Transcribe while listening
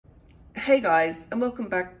Hey guys, and welcome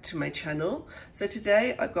back to my channel. So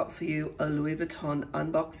today I've got for you a Louis Vuitton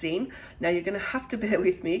unboxing. Now you're going to have to bear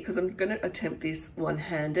with me because I'm going to attempt this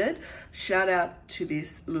one-handed. Shout out to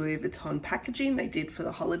this Louis Vuitton packaging they did for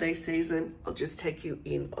the holiday season. I'll just take you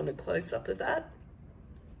in on a close-up of that.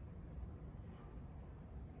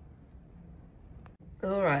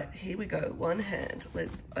 All right, here we go, one hand.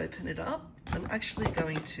 Let's open it up. I'm actually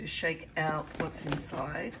going to shake out what's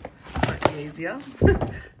inside. Might be easier.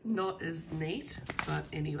 Not as neat, but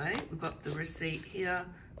anyway, we've got the receipt here.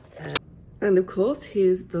 And of course,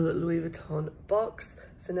 here's the Louis Vuitton box.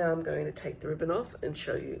 So now I'm going to take the ribbon off and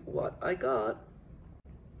show you what I got.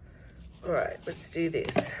 All right, let's do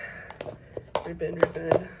this. Ribbon,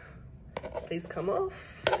 please come off.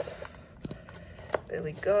 There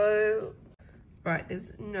we go. Right,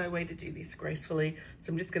 there's no way to do this gracefully,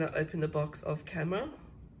 so I'm just going to open the box off camera.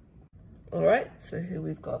 All right, so here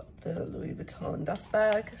we've got the Louis Vuitton dust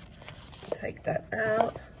bag. Take that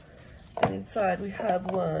out, and inside we have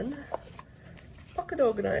one pocket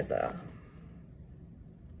organizer.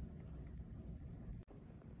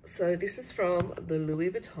 So this is from the Louis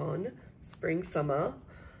Vuitton Spring Summer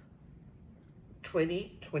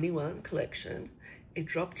 2021 collection. It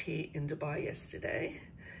dropped here in Dubai yesterday.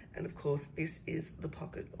 And of course, this is the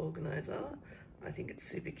pocket organizer. I think it's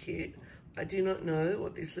super cute. I do not know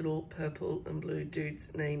what this little purple and blue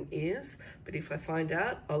dude's name is, but if I find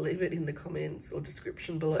out, I'll leave it in the comments or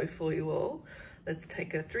description below for you all. Let's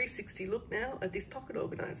take a 360 look now at this pocket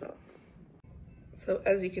organizer. So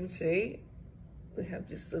as you can see, we have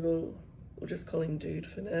this little, we'll just call him dude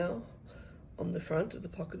for now, on the front of the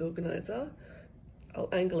pocket organizer. I'll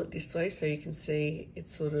angle it this way so you can see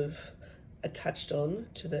it's sort of attached on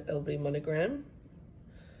to the LV monogram.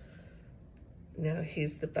 Now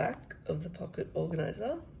here's the back of the pocket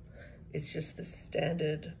organizer. It's just the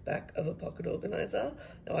standard back of a pocket organizer.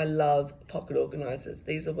 Now I love pocket organizers.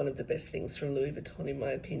 These are one of the best things from Louis Vuitton in my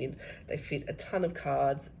opinion. They fit a ton of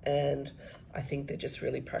cards and I think they're just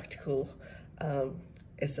really practical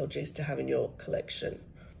SLGs to have in your collection.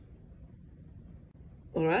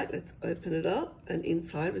 All right, let's open it up, and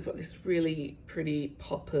inside we've got this really pretty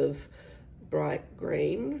pop of bright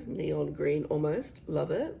green, neon green almost,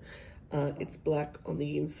 love it. It's black on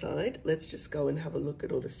the inside. Let's just go and have a look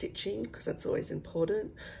at all the stitching because that's always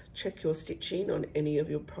important. Check your stitching on any of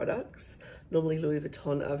your products. Normally Louis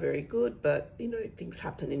Vuitton are very good, but you know, things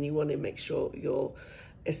happen and you want to make sure your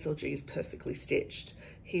SLG is perfectly stitched.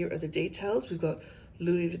 Here are the details. We've got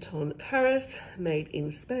Louis Vuitton Paris, made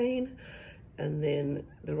in Spain, and then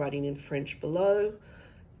the writing in French below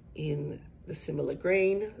in the similar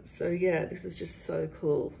green. So yeah, this is just so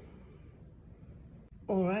cool.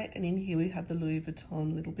 All right, and in here we have the Louis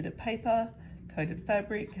Vuitton little bit of paper, coated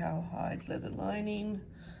fabric, cowhide leather lining.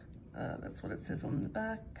 That's what it says on the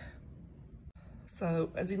back. So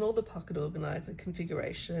as in all the pocket organizer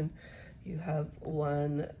configuration, you have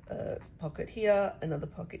one pocket here, another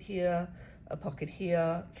pocket here, a pocket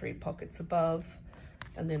here, 3 pockets above,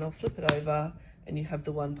 and then I'll flip it over and you have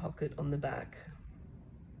the one pocket on the back.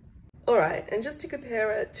 All right, and just to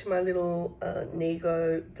compare it to my little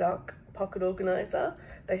NIGO duck pocket organizer,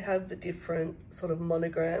 they have the different sort of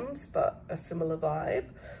monograms, but a similar vibe.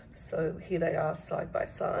 So here they are side by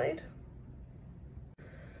side.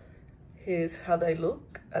 Here's how they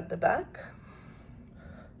look at the back.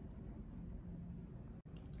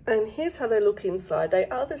 And here's how they look inside. They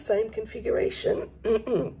are the same configuration,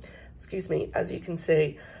 excuse me, as you can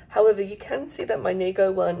see. However, you can see that my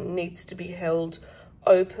NIGO one needs to be held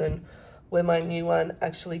open, where my new one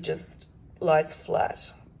actually just lies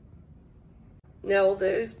flat. Now,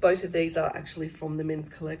 although both of these are actually from the men's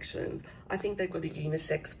collections, I think they've got a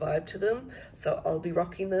unisex vibe to them, so I'll be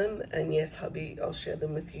rocking them, and yes, hubby, I'll share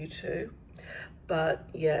them with you too. But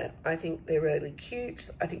yeah, I think they're really cute.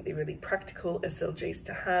 I think they're really practical SLGs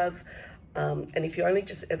to have. And if you're only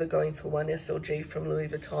just ever going for one SLG from Louis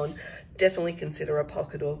Vuitton, definitely consider a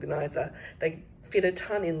pocket organizer. They fit a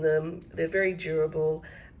ton in them. They're very durable.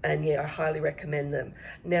 And yeah, I highly recommend them.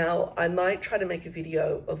 Now, I might try to make a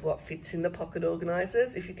video of what fits in the pocket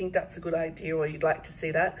organizers. If you think that's a good idea or you'd like to see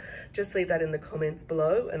that, just leave that in the comments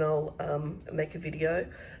below and I'll make a video.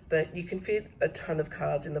 But you can fit a ton of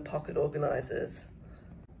cards in the pocket organizers.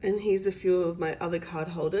 And here's a few of my other card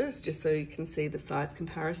holders, just so you can see the size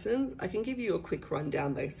comparisons. I can give you a quick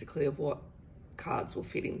rundown basically of what cards will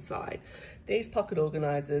fit inside. These pocket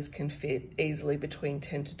organizers can fit easily between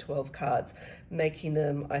 10 to 12 cards, making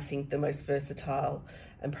them, I think, the most versatile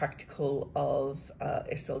and practical of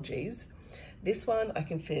SLGs. This one I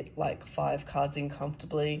can fit like 5 cards in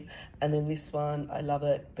comfortably, and then this one I love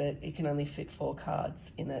it, but it can only fit 4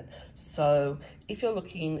 cards in it. So if you're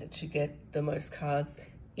looking to get the most cards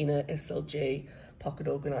in a SLG, pocket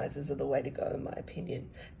organisers are the way to go in my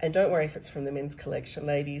opinion. And don't worry if it's from the men's collection,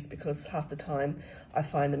 ladies, because half the time I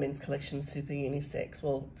find the men's collection super unisex,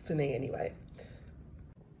 well, for me anyway.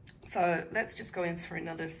 So let's just go in for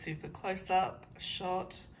another super close-up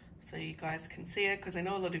shot so you guys can see it, because I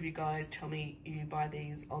know a lot of you guys tell me you buy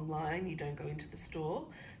these online, you don't go into the store,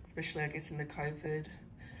 especially I guess in the COVID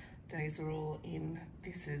days are all in.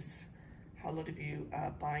 This is how a lot of you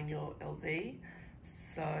are buying your LV.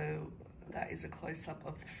 So that is a close-up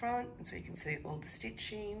of the front, and so you can see all the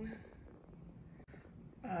stitching.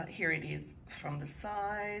 Here it is from the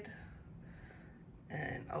side,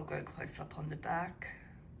 and I'll go close up on the back.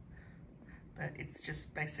 But it's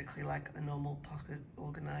just basically like a normal pocket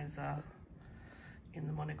organizer in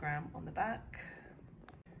the monogram on the back.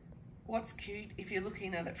 What's cute, if you're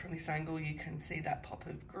looking at it from this angle, you can see that pop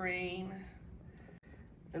of green.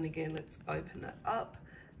 And again, let's open that up,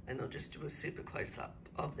 and I'll just do a super close-up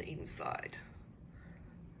of the inside.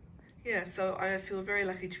 Yeah, so I feel very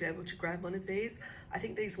lucky to be able to grab one of these. I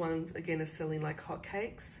think these ones, again, are selling like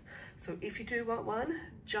hotcakes. So if you do want one,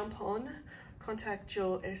 jump on, contact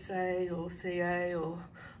your SA or CA or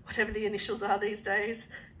whatever the initials are these days,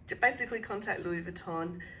 to basically contact Louis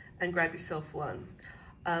Vuitton and grab yourself one.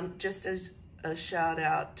 Just as a shout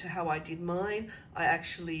out to how I did mine, I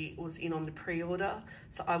actually was in on the pre-order,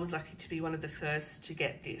 so I was lucky to be one of the first to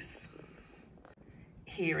get this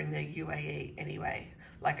here in the UAE anyway.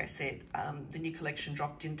 Like I said, the new collection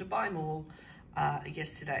dropped in Dubai Mall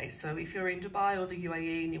yesterday. So if you're in Dubai or the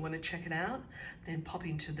UAE and you want to check it out, then pop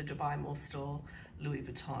into the Dubai Mall store, Louis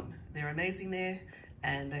Vuitton. They're amazing there,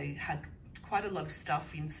 and they had quite a lot of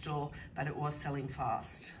stuff in store, but it was selling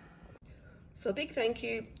fast. So a big thank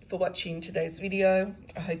you for watching today's video.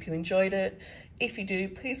 I hope you enjoyed it. If you do,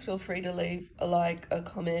 please feel free to leave a like, a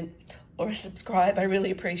comment, or a subscribe. I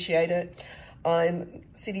really appreciate it. I'm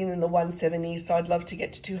sitting in the 170s, so I'd love to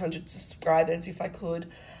get to 200 subscribers if I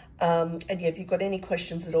could. And yeah, if you've got any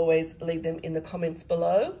questions, as always, leave them in the comments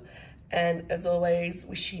below. And as always,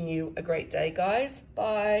 wishing you a great day, guys.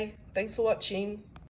 Bye. Thanks for watching.